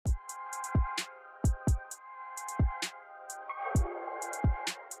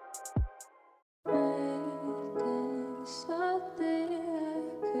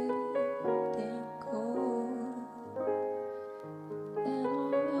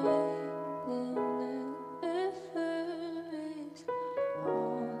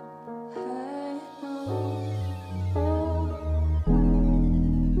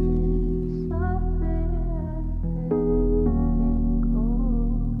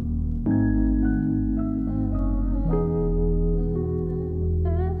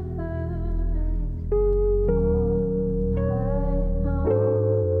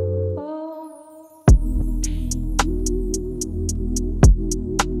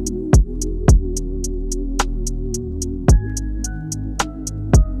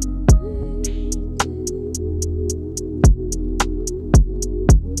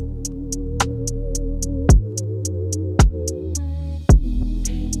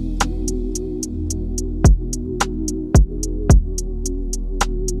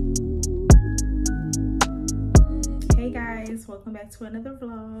welcome back to another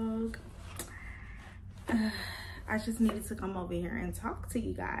vlog. I just needed to come over here and talk to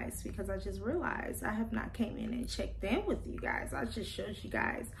you guys because I just realized I have not came in and checked in with you guys. I just showed you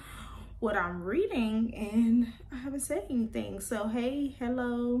guys what I'm reading and I haven't said anything. So hey,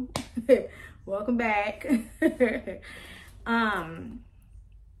 hello, welcome back. My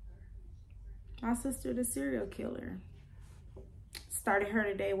sister, the serial killer. Started her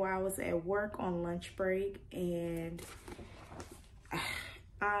today while I was at work on lunch break, and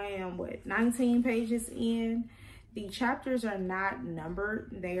I am, 19 pages in. The chapters are not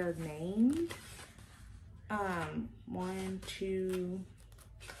numbered, they are named. 1, 2,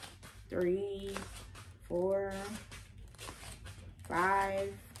 3, 4,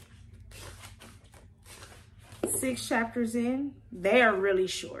 5, 6 chapters in. They are really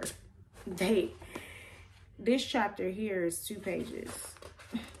short. This chapter here is 2 pages.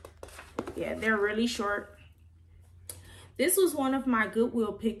 Yeah, they're really short. This was one of my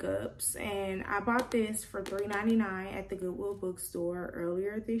Goodwill pickups, and I bought this for $3.99 at the Goodwill bookstore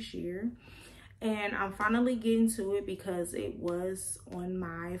earlier this year. And I'm finally getting to it because it was on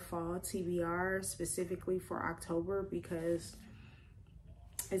my fall TBR specifically for October, because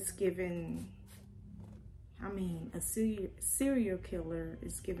it's given, I mean, a serial killer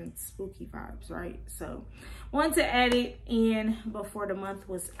is giving spooky vibes, right? So wanted to add it in before the month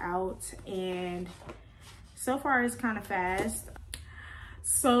was out, and so far it's kind of fast.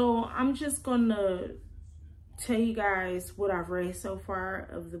 So I'm just gonna tell you guys what I've read so far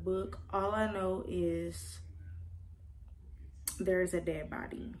of the book. All I know is there's a dead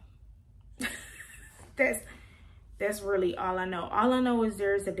body. That's really all I know. All I know is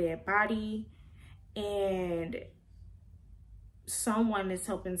there's a dead body, and someone is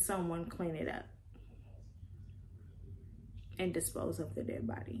helping someone clean it up and dispose of the dead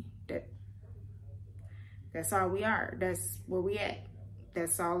body. That's all we are. That's where we at.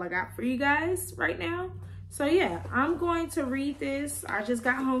 That's all I got for you guys right now. So yeah, I'm going to read this. I just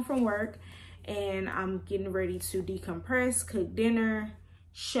got home from work and I'm getting ready to decompress, cook dinner,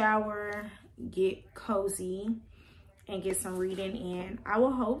 shower, get cozy, and get some reading in. I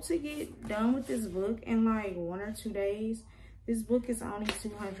will hope to get done with this book in like 1 or 2 days. This book is only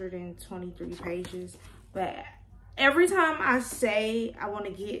 223 pages, but every time I say I want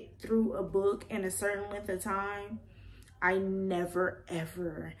to get through a book in a certain length of time, I never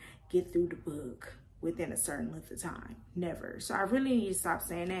ever get through the book within a certain length of time. Never. So I really need to stop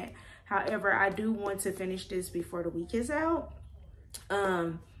saying that. However, I do want to finish this before the week is out.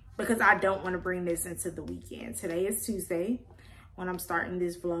 Because I don't want to bring this into the weekend. Today is Tuesday when I'm starting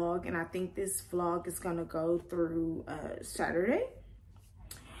this vlog, and I think this vlog is gonna go through Saturday.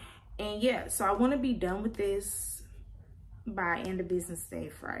 And yeah, so I want to be done with this by end of business day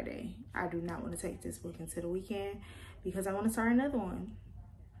Friday. I do not want to take this book into the weekend because I want to start another one.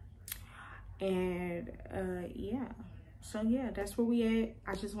 And yeah, so yeah, that's where we at.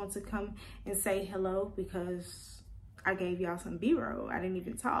 I just want to come and say hello because I gave y'all some B-roll. I didn't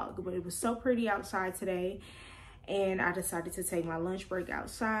even talk, but it was so pretty outside today, and I decided to take my lunch break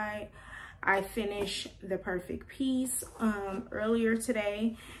outside. I finished The Perfect Peace earlier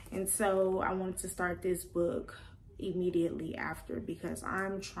today, and so I wanted to start this book immediately after because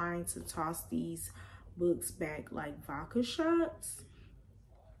I'm trying to toss these books back like vodka shots.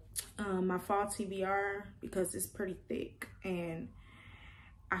 My fall TBR, because it's pretty thick, and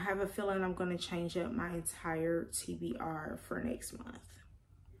I have a feeling I'm going to change up my entire TBR for next month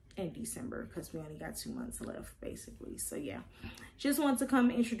in December because we only got 2 months left basically. So yeah, just want to come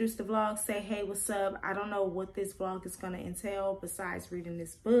introduce the vlog, say hey, what's up. I don't know what this vlog is going to entail besides reading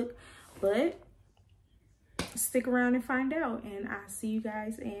this book, but stick around and find out, and I'll see you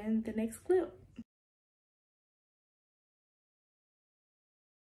guys in the next clip.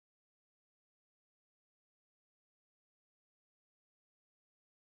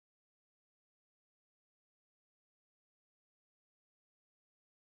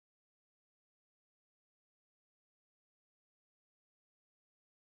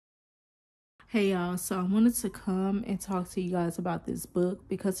 Hey y'all, so I wanted to come and talk to you guys about this book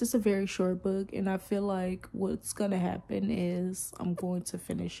because it's a very short book, and I feel like what's gonna happen is I'm going to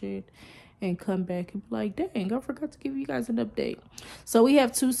finish it and come back and be like, dang, I forgot to give you guys an update. So we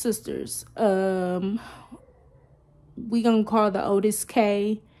have 2 sisters. We gonna call the oldest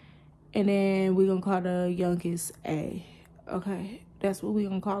K, and then we gonna call the youngest A. Okay, that's what we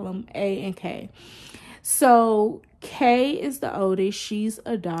gonna call them, A and K. So K is the oldest. She's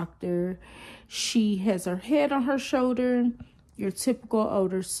a doctor. She has her head on her shoulder, your typical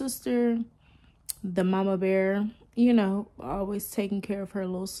older sister, the mama bear, you know, always taking care of her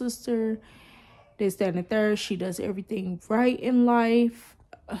little sister. this, that, and the third. She does everything right in life.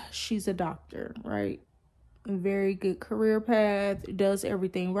 She's a doctor, right? A very good career path, does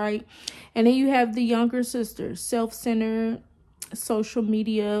everything right. And then you have the younger sister, self-centered, social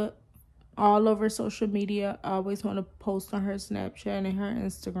media, all over social media. I always want to post on her Snapchat and her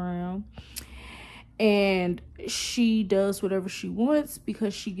Instagram. And she does whatever she wants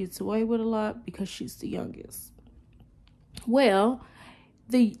because she gets away with a lot because she's the youngest. Well,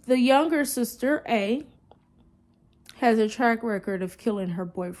 the younger sister, A, has a track record of killing her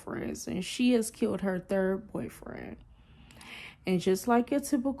boyfriends, and she has killed her third boyfriend. And just like a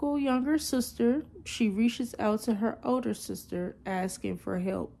typical younger sister, she reaches out to her older sister asking for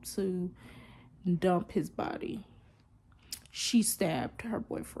help to dump his body. She stabbed her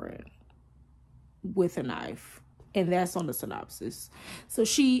boyfriend with a knife, and that's on the synopsis. So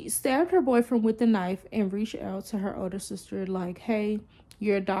she stabbed her boyfriend with a knife and reached out to her older sister like, hey,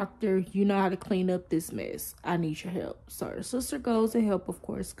 you're a doctor, you know how to clean up this mess, I need your help. So her sister goes to help, of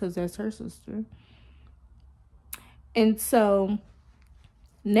course, because that's her sister. And so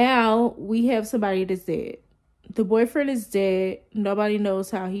now we have somebody that's dead. The boyfriend is dead. Nobody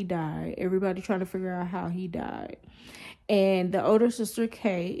knows how he died. Everybody trying to figure out how he died. And the older sister,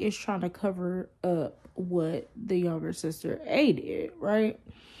 Kay, is trying to cover up what the younger sister, A, did, right?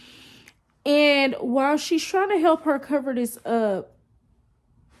 And while she's trying to help her cover this up,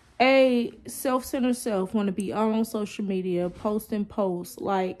 A, self-centered self, want to be all on social media, posting posts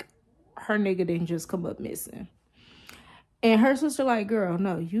like her nigga didn't just come up missing. And her sister like, girl,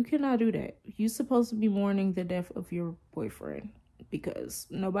 no, you cannot do that. You supposed to be mourning the death of your boyfriend because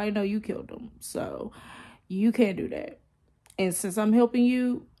nobody know you killed him. So you can't do that. And since I'm helping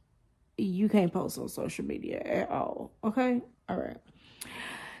you, you can't post on social media at all. Okay? All right.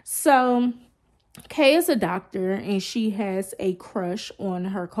 So Kay is a doctor, and she has a crush on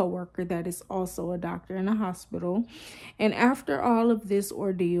her coworker that is also a doctor in a hospital. And after all of this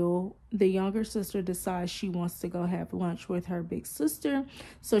ordeal, the younger sister decides she wants to go have lunch with her big sister.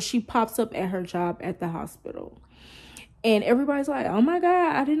 So she pops up at her job at the hospital. And everybody's like, oh my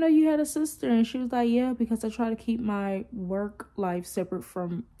God, I didn't know you had a sister. And she was like, yeah, because I try to keep my work life separate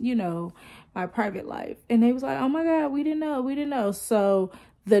from, you know, my private life. And they was like, oh my God, we didn't know. So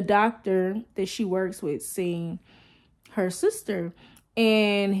the doctor that she works with seen her sister.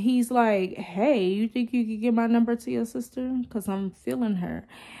 And he's like, hey, you think you could give my number to your sister? Because I'm feeling her.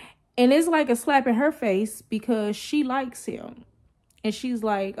 And it's like a slap in her face because she likes him. And she's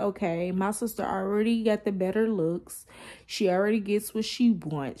like, okay, my sister already got the better looks. She already gets what she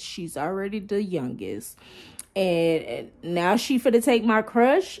wants. She's already the youngest. And now she finna take my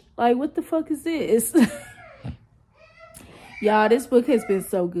crush? Like, what the fuck is this? Y'all, this book has been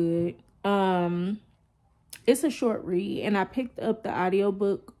so good. It's a short read. And I picked up the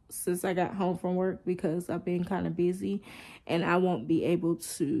audiobook since I got home from work because I've been kind of busy. And I won't be able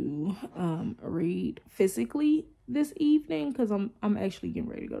to read physically this evening because I'm actually getting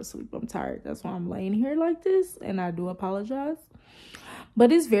ready to go to sleep. I'm tired. That's why I'm laying here like this, and I do apologize.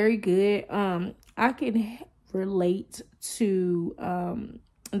 But it's very good. I can relate to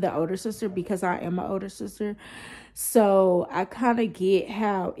the older sister because I am an older sister. So I kind of get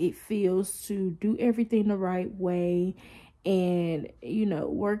how it feels to do everything the right way and, you know,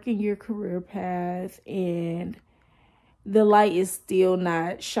 work in your career path, and the light is still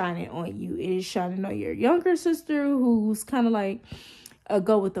not shining on you. It is shining on your younger sister, who's kind of like a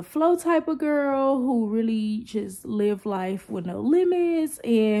go with the flow type of girl who really just live life with no limits,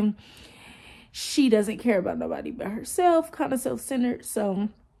 and she doesn't care about nobody but herself, kind of self-centered. So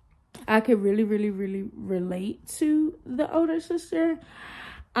I could really, really, really relate to the older sister.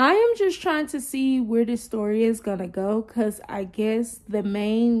 I am just trying to see where this story is gonna go, because I guess the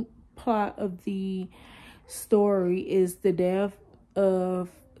main plot of the story is the death of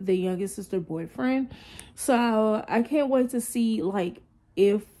the youngest sister boyfriend. So I can't wait to see like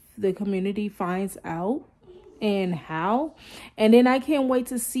if the community finds out and how, and then I can't wait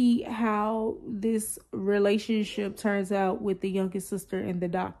to see how this relationship turns out with the youngest sister and the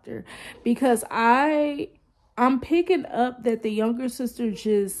doctor, because I'm picking up that the younger sister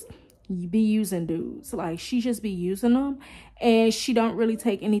just be using dudes. Like, she just be using them, and she don't really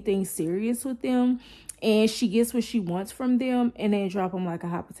take anything serious with them. And she gets what she wants from them and then drop them like a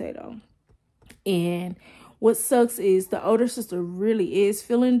hot potato. And what sucks is the older sister really is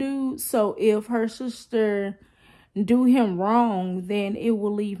feeling dude. So if her sister do him wrong, then it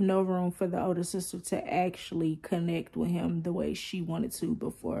will leave no room for the older sister to actually connect with him the way she wanted to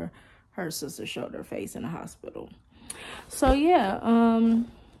before her sister showed her face in the hospital. So yeah,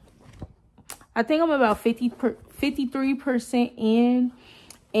 I think I'm about 53% in.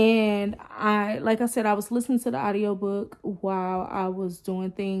 And like I said, I was listening to the audiobook while I was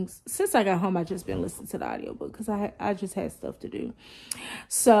doing things. Since I got home, I just been listening to the audiobook because I just had stuff to do.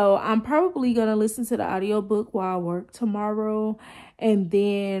 So I'm probably going to listen to the audiobook while I work tomorrow and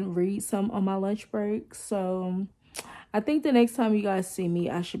then read some on my lunch break. So I think the next time you guys see me,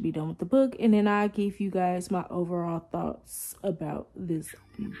 I should be done with the book. And then I'll give you guys my overall thoughts about this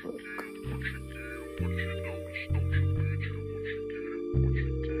book.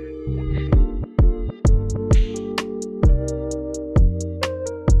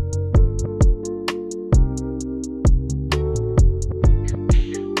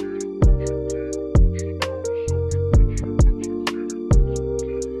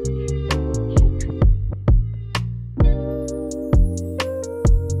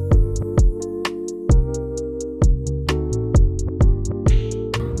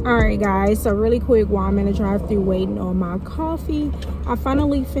 Alright guys, so really quick while I'm in the drive-thru waiting on my coffee, I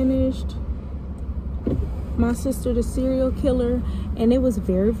finally finished My Sister the Serial Killer, and it was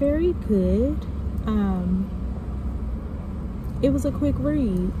very, very good. It was a quick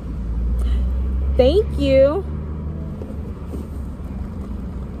read. Thank you.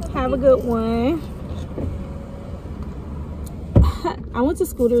 Have a good one. I went to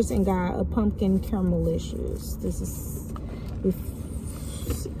Scooters and got a pumpkin caramelicious. This is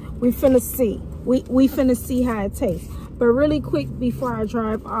we finna see. We finna see how it tastes. But really quick before I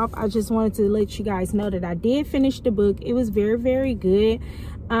drive off, I just wanted to let you guys know that I did finish the book. It was very, very good.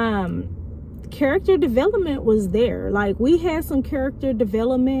 Character development was there. Like, we had some character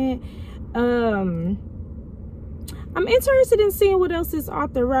development. I'm interested in seeing what else this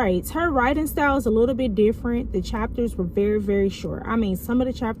author writes. Her writing style is a little bit different. The chapters were very, very short. I mean, some of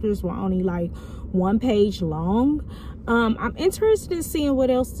the chapters were only like 1 page long. I'm interested in seeing what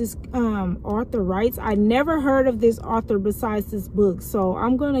else this author writes. I never heard of this author besides this book, so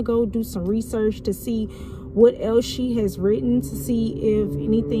I'm gonna go do some research to see what else she has written, to see if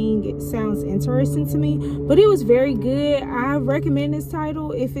anything sounds interesting to me. But it was very good. I recommend this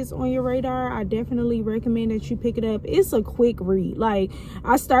title. If it's on your radar, I definitely recommend that you pick it up. It's a quick read. Like,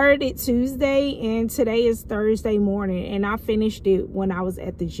 I started it Tuesday and today is Thursday morning, and I finished it when I was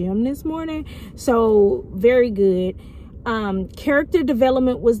at the gym this morning. So very good. Character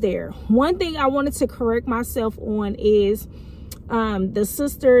development was there. One thing I wanted to correct myself on is the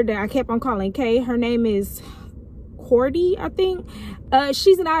sister that I kept on calling Kay, her name is Cordy, I think.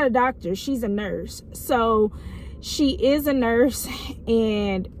 She's not a doctor, she's a nurse. So she is a nurse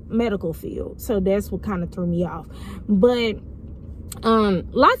and medical field, so that's what kind of threw me off. But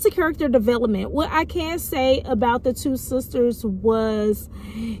lots of character development. What I can say about the two sisters was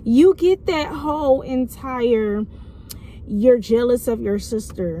you get that whole entire you're jealous of your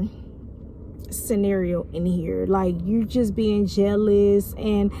sister scenario in here. Like, you're just being jealous,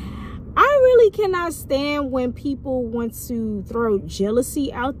 and I really cannot stand when people want to throw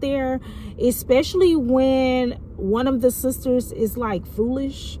jealousy out there, especially when one of the sisters is like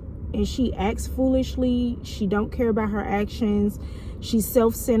foolish and she acts foolishly. She don't care about her actions. She's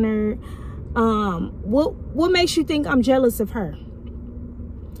self-centered. What makes you think I'm jealous of her?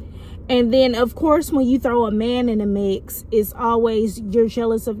 And then, of course, when you throw a man in the mix, it's always you're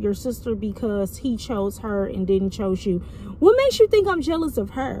jealous of your sister because he chose her and didn't chose you. What makes you think I'm jealous of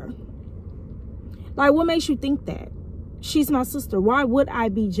her? Like, what makes you think that? She's my sister. Why would I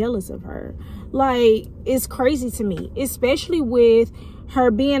be jealous of her? Like, it's crazy to me, especially with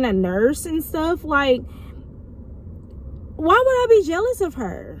her being a nurse and stuff. Like, why would I be jealous of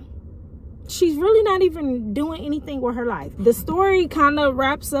her? She's really not even doing anything with her life. The story kind of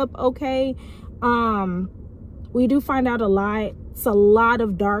wraps up okay. We do find out a lot. It's a lot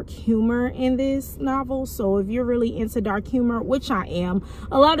of dark humor in this novel. So if you're really into dark humor, which I am,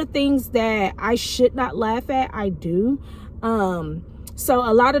 a lot of things that I should not laugh at, I do. So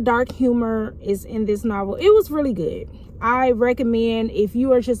a lot of dark humor is in this novel. It was really good. I recommend, if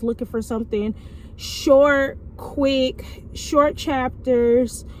you are just looking for something short, quick, short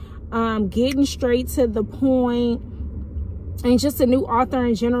chapters, getting straight to the point, and just a new author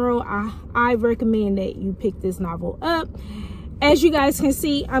in general, I recommend that you pick this novel up. As you guys can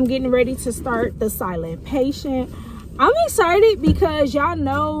see, I'm getting ready to start The Silent Patient. I'm excited because y'all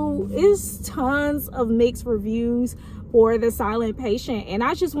know it's tons of mixed reviews for The Silent Patient, and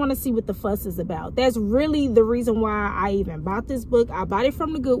I just want to see what the fuss is about. That's really the reason why I even bought this book. I bought it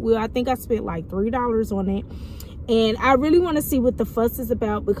from the Goodwill. I think I spent like $3 on it. And I really want to see what the fuss is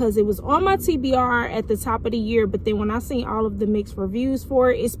about because it was on my TBR at the top of the year. But then when I seen all of the mixed reviews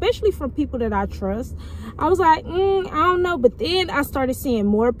for it, especially from people that I trust, I was like, I don't know. But then I started seeing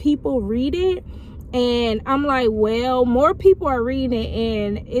more people read it. And I'm like, well, more people are reading it,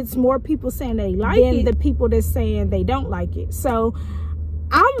 and it's more people saying they like it than the people that's saying they don't like it. So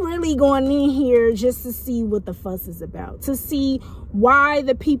I'm really going in here just to see what the fuss is about, to see why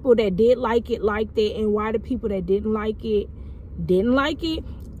the people that did like it liked it, and why the people that didn't like it didn't like it.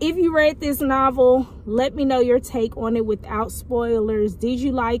 If you read this novel, let me know your take on it without spoilers. Did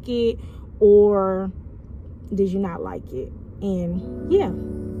you like it, or did you not like it? And yeah.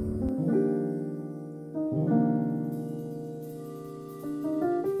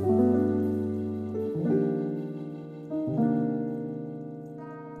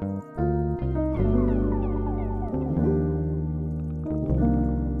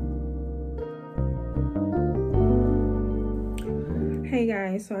 Hey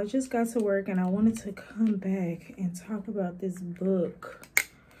guys, so I just got to work and I wanted to come back and talk about this book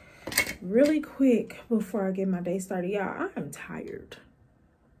really quick before I get my day started. Y'all, I'm tired.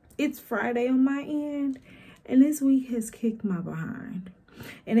 It's Friday on my end, and this week has kicked my behind.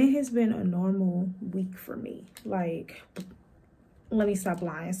 And it has been a normal week for me. Like, let me stop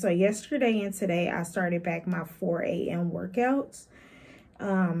lying. So yesterday and today, I started back my 4 a.m. workouts.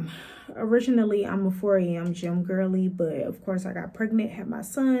 Originally, I'm a 4 a.m. gym girly, but of course I got pregnant, had my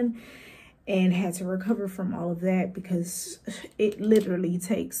son, and had to recover from all of that because it literally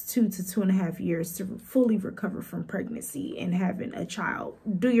takes 2 to 2.5 years to fully recover from pregnancy and having a child.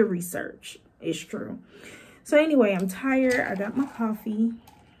 Do your research. It's true. So anyway, I'm tired. I got my coffee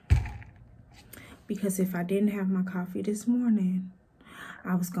because if I didn't have my coffee this morning,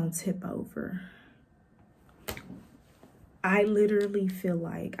 I was gonna tip over. I literally feel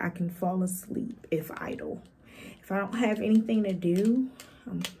like I can fall asleep if idle. If I don't have anything to do,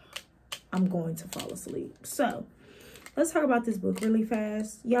 I'm going to fall asleep. So let's talk about this book really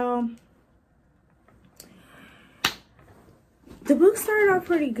fast. Y'all, the book started off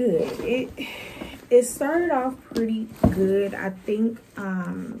pretty good. It started off pretty good. I think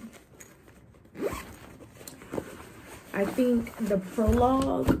the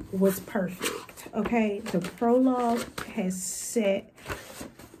prologue was perfect. Okay, the prologue has set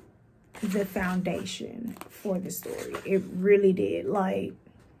the foundation for the story. It really did. Like,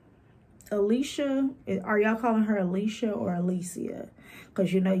 Alicia, are y'all calling her Alicia or Alicia?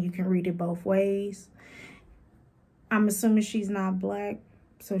 Because you know you can read it both ways. I'm assuming she's not black,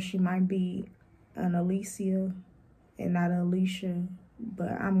 so she might be an Alicia and not Alicia,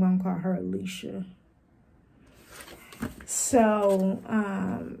 but I'm gonna call her Alicia. So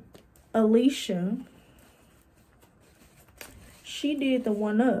Alicia, she did the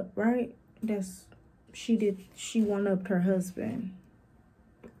one up, right? She one upped her husband.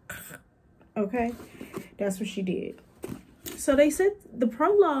 Okay, that's what she did. So they said the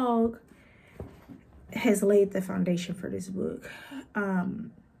prologue has laid the foundation for this book.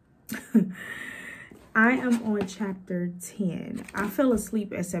 I am on chapter 10. I fell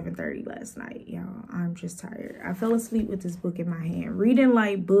asleep at 7:30 last night, y'all. I'm just tired. I fell asleep with this book in my hand. Reading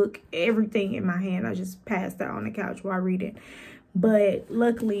light, book, everything in my hand. I just passed out on the couch while reading. But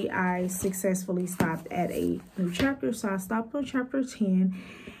luckily, I successfully stopped at a new chapter. So I stopped on chapter 10.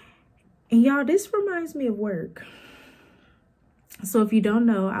 And y'all, this reminds me of work. So if you don't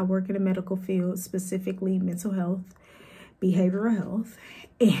know, I work in the medical field, specifically mental health, behavioral health.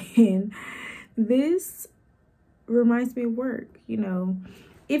 And this reminds me of work. You know,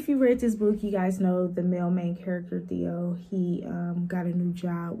 if you read this book, you guys know the male main character, Theo. He got a new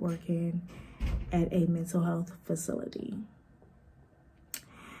job working at a mental health facility.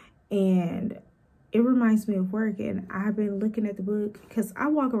 And it reminds me of work. And I've been looking at the book because I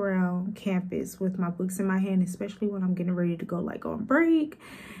walk around campus with my books in my hand, especially when I'm getting ready to go like on break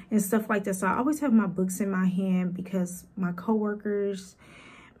and stuff like that. So I always have my books in my hand because my coworkers,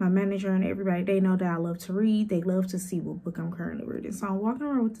 my manager, and everybody, they know that I love to read. They love to see what book I'm currently reading. So I'm walking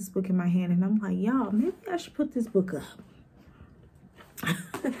around with this book in my hand and I'm like, y'all, maybe I should put this book up.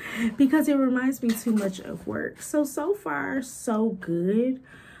 Because it reminds me too much of work. So far, so good.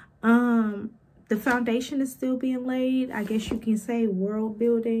 The foundation is still being laid. I guess you can say world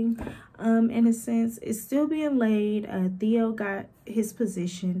building, in a sense. It's still being laid. Theo got his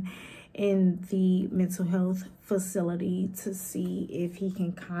position in the mental health facility to see if he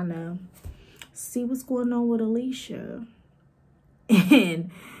can kind of see what's going on with Alicia.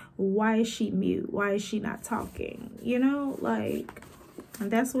 And why is she mute? Why is she not talking? You know, like, and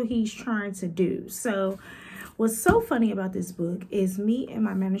that's what he's trying to do. So what's so funny about this book is me and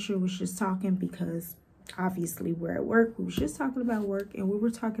my manager was just talking because obviously we're at work. We was just talking about work, and we were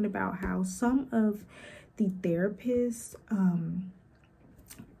talking about how some of the therapists,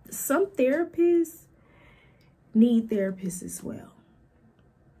 some therapists need therapists as well.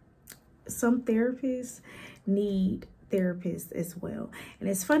 some therapists need therapists as well. And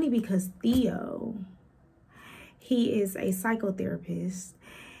it's funny because Theo, he is a psychotherapist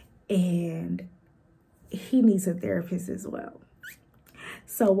and he needs a therapist as well.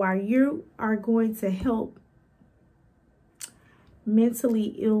 So while you are going to help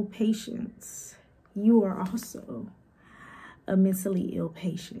mentally ill patients, you are also a mentally ill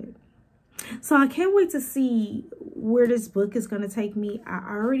patient. So I can't wait to see where this book is going to take me. I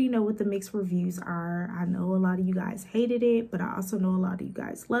already know what the mixed reviews are. I know a lot of you guys hated it, but I also know a lot of you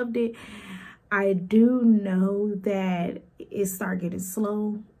guys loved it. I do know that it started getting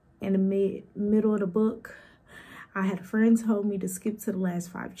slow in the middle of the book. I had a friend told me to skip to the last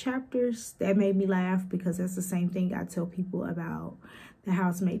 5 chapters. That made me laugh because that's the same thing I tell people about The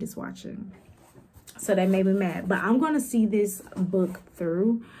Housemaid is Watching. So that made me mad. But I'm going to see this book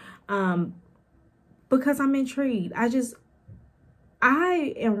through because I'm intrigued.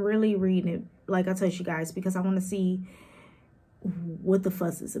 I am really reading it, like I told you guys, because I want to see what the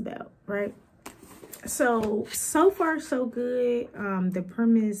fuss is about, right? So far so good. The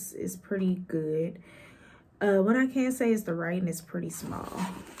premise is pretty good. What I can say is the writing is pretty small.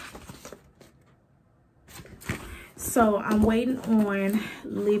 So I'm waiting on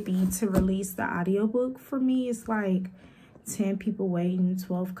Libby to release the audiobook for me. It's like 10 people waiting,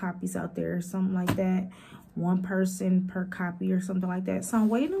 12 copies out there, something like that. 1 person per copy or something like that. So I'm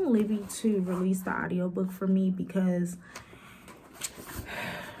waiting on Libby to release the audiobook for me because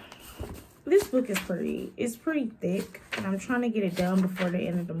this book is pretty thick, and I'm trying to get it done before the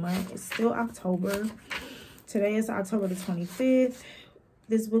end of the month. It's still October. Today is October the 25th.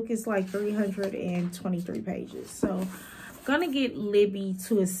 This book is like 323 pages. So I'm gonna get Libby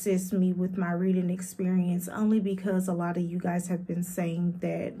to assist me with my reading experience, only because a lot of you guys have been saying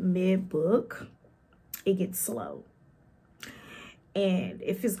that mid-book, it gets slow. And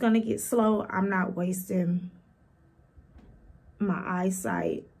if it's gonna get slow, I'm not wasting my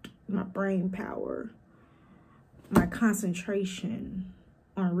eyesight, my brain power, my concentration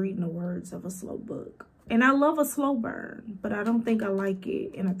on reading the words of a slow book. And I love a slow burn, but I don't think I like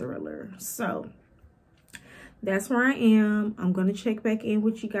it in a thriller. So that's where I am. I'm going to check back in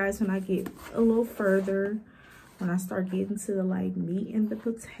with you guys when I get a little further, when I start getting to the like meat and the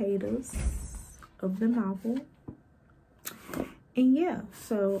potatoes of the novel. And yeah,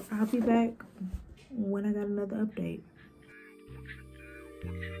 so I'll be back when I got another update.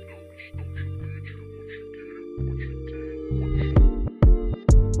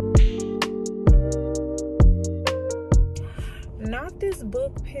 Not this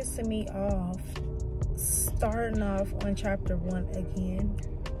book pissing me off, starting off on chapter 1 again.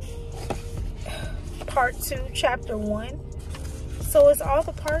 Part 2, chapter 1. So is all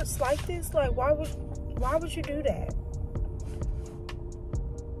the parts like this? Like, why would you do that?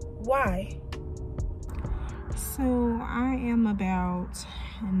 Why? So I am about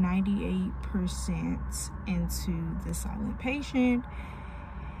 98% into The Silent Patient.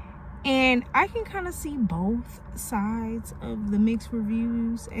 And I can kind of see both sides of the mixed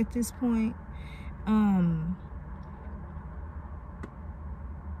reviews at this point.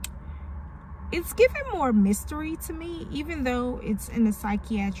 It's giving more mystery to me, even though it's in a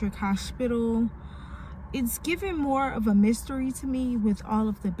psychiatric hospital. It's giving more of a mystery to me with all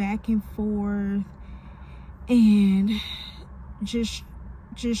of the back and forth and just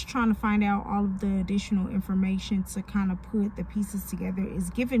trying to find out all of the additional information to kind of put the pieces together. Is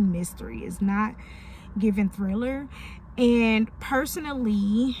giving mystery, it's not giving thriller. And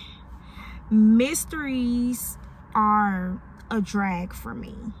personally, mysteries are a drag for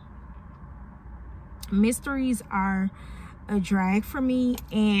me. Mysteries are a drag for me,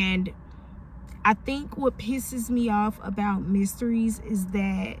 and I think what pisses me off about mysteries is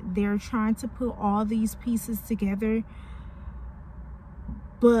that they're trying to put all these pieces together,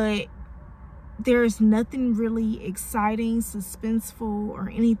 but there's nothing really exciting, suspenseful, or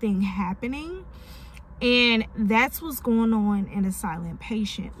anything happening. And that's what's going on in A Silent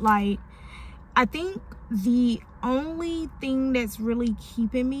Patient. Like, I think the only thing that's really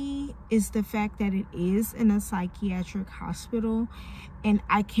keeping me is the fact that it is in a psychiatric hospital, and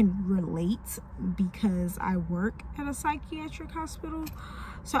I can relate because I work at a psychiatric hospital.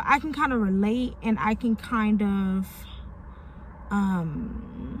 So I can kind of relate, and I can kind of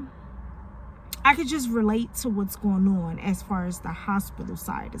I could just relate to what's going on as far as the hospital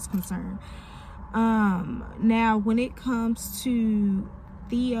side is concerned. Now when it comes to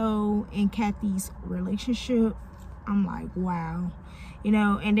Theo and Kathy's relationship, I'm like, wow, you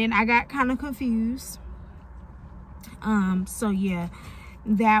know. And then I got kind of confused. So yeah,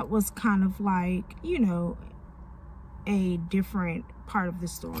 that was kind of like, you know, a different part of the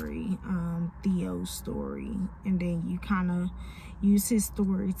story, Theo's story, and then you kind of use his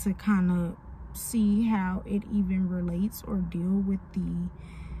story to kind of see how it even relates or deal with the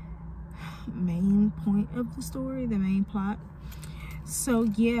main point of the story, the main plot. So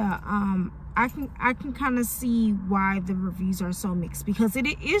yeah, I can kind of see why the reviews are so mixed, because it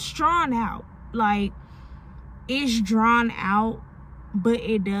is drawn out. Like, it's drawn out, but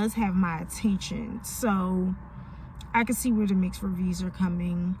it does have my attention. So I can see where the mixed reviews are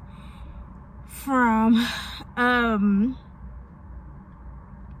coming from. I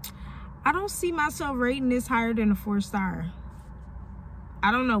don't see myself rating this higher than a 4-star.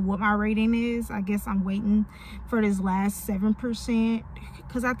 I don't know what my rating is. I guess I'm waiting for this last 7%,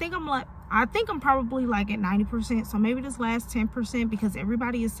 because I think I'm probably like at 90%. So maybe this last 10%, because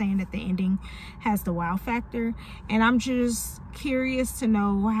everybody is saying that the ending has the wow factor, and I'm just curious to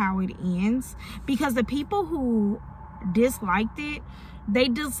know how it ends, because the people who disliked it, they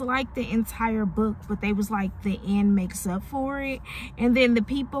disliked the entire book, but they was like, the end makes up for it. And then the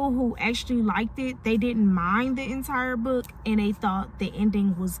people who actually liked it, they didn't mind the entire book, and they thought the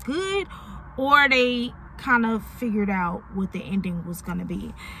ending was good, or they kind of figured out what the ending was gonna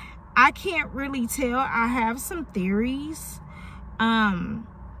be. I can't really tell. I have some theories, but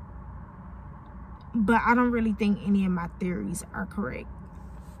I don't really think any of my theories are correct.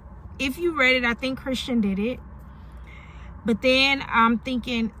 If you read it, I think Christian did it. But then I'm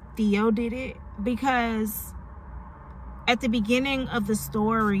thinking Theo did it, because at the beginning of the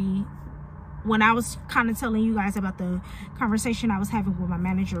story, when I was kind of telling you guys about the conversation I was having with my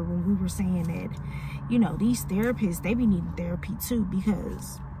manager, when we were saying that, you know, these therapists, they be needing therapy too,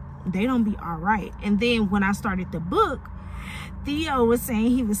 because they don't be all right. And then when I started the book, Theo was saying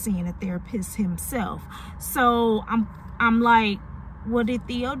he was seeing a therapist himself. So I'm like, well, did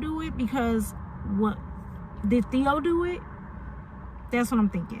Theo do it? Because what did Theo do it? That's what I'm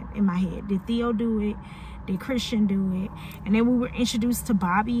thinking in my head. Did Theo do it? Did Christian do it? And then we were introduced to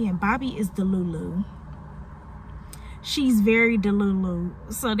Bobby, and Bobby is Delulu. She's very Delulu.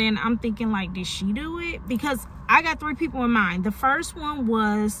 So then I'm thinking, like, did she do it? Because I got 3 people in mind. The first one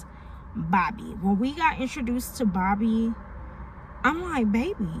was Bobby. When we got introduced to Bobby, I'm like,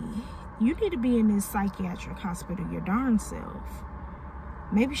 baby, you need to be in this psychiatric hospital your darn self.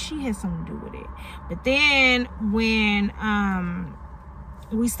 Maybe she has something to do with it. But then when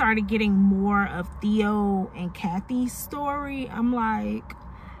we started getting more of Theo and Kathy's story, I'm like,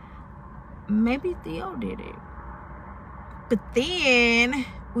 maybe Theo did it. But then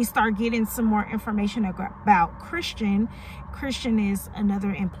we start getting some more information about Christian. Christian is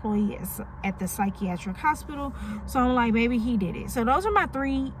another employee at the psychiatric hospital. So I'm like, maybe he did it. So those are my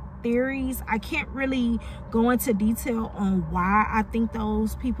 3 theories. I can't really go into detail on why I think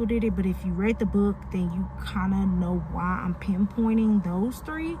those people did it, but if you read the book, then you kind of know why I'm pinpointing those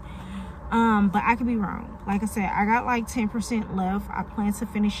 3. But I could be wrong. Like I said, I got like 10% left. I plan to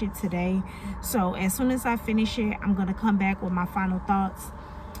finish it today, so as soon as I finish it, I'm gonna come back with my final thoughts.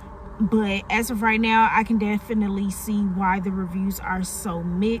 But as of right now, I can definitely see why the reviews are so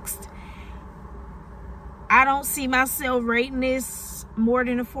mixed. I don't see myself rating this more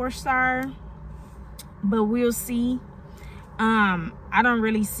than a 4-star, but we'll see. I don't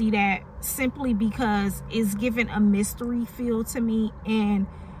really see that, simply because it's given a mystery feel to me, and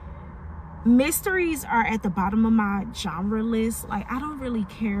mysteries are at the bottom of my genre list. Like, I don't really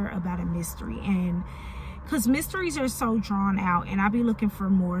care about a mystery, and because mysteries are so drawn out, and I be looking for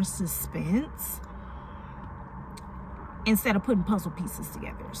more suspense instead of putting puzzle pieces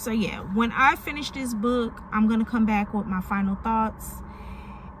together. So yeah, when I finish this book, I'm gonna come back with my final thoughts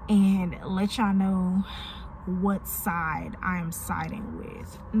and let y'all know what side I am siding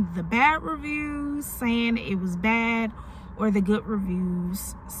with. The bad reviews saying it was bad, or the good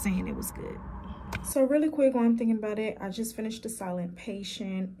reviews saying it was good. So really quick, while I'm thinking about it, I just finished The Silent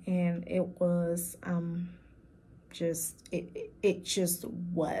Patient, and it was it just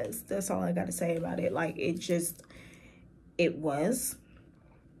was. That's all I got to say about it. Like, it just was.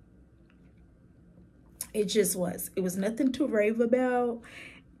 It was nothing to rave about,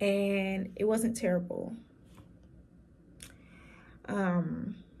 and it wasn't terrible.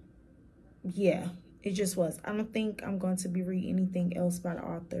 Yeah, it just was. I don't think I'm going to be reading anything else by the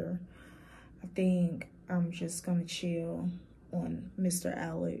author. I think I'm just gonna chill on Mr.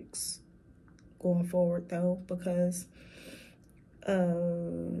 Alex going forward, though, because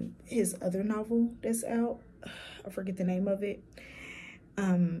his other novel that's out, I forget the name of it,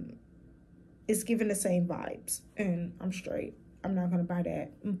 it's giving the same vibes, and I'm straight. I'm not gonna buy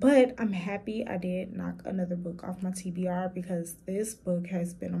that, but I'm happy I did knock another book off my TBR, because this book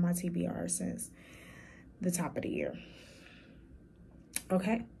has been on my TBR since the top of the year.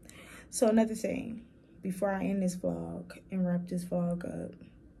 Okay, so another thing before I end this vlog and wrap this vlog up,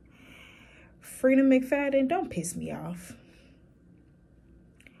 Freedom McFadden, don't piss me off.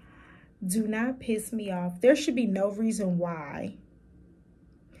 Do not piss me off. There should be no reason why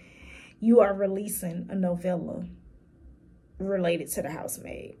you are releasing a novella related to The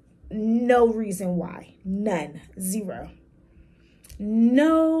Housemaid. No reason why. None. Zero.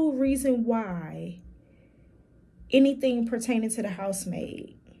 No reason why anything pertaining to The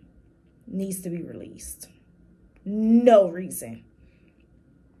Housemaid needs to be released. No reason.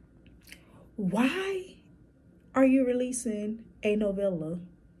 Why are you releasing a novella?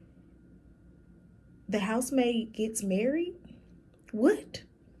 The housemaid gets married? What?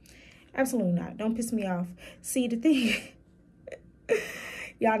 Absolutely not. Don't piss me off. See, the thing,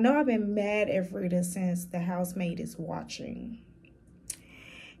 y'all know I've been mad at Frida since The Housemaid is watching.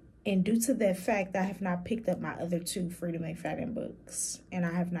 And due to that fact, I have not picked up my other 2 Freedom McFadden books. And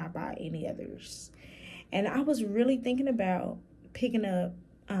I have not bought any others. And I was really thinking about picking up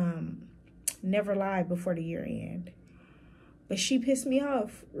Never Lie before the year end. But she pissed me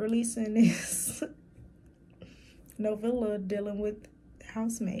off releasing this novella dealing with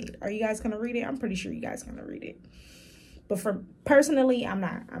Housemaid. Are you guys gonna read it? I'm pretty sure you guys gonna read it. But for personally, I'm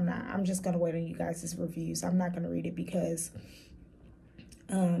not. I'm just gonna wait on you guys' reviews. I'm not gonna read it because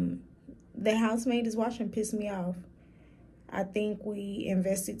The Housemaid is watching pissed me off. I think we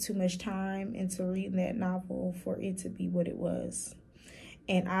invested too much time into reading that novel for it to be what it was.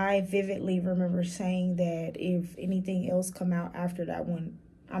 And I vividly remember saying that if anything else come out after that one,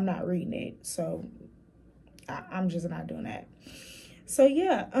 I'm not reading it. So I'm just not doing that. So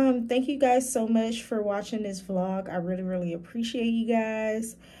yeah, thank you guys so much for watching this vlog. I really appreciate you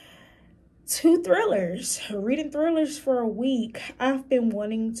guys. 2 thrillers, reading thrillers for a week. I've been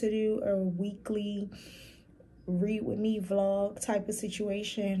wanting to do a weekly read with me vlog type of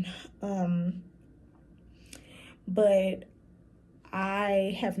situation, but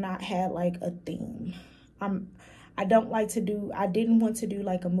I have not had like a theme. I didn't want to do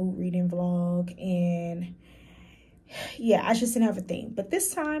like a mood reading vlog, and yeah, I just didn't have a theme. But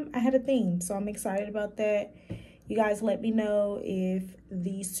this time I had a theme, so I'm excited about that. You guys let me know if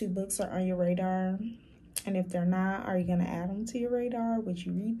these 2 books are on your radar. And if they're not, are you going to add them to your radar? Would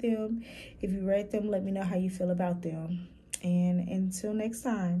you read them? If you read them, let me know how you feel about them. And until next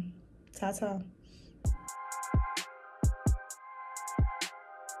time, ta-ta.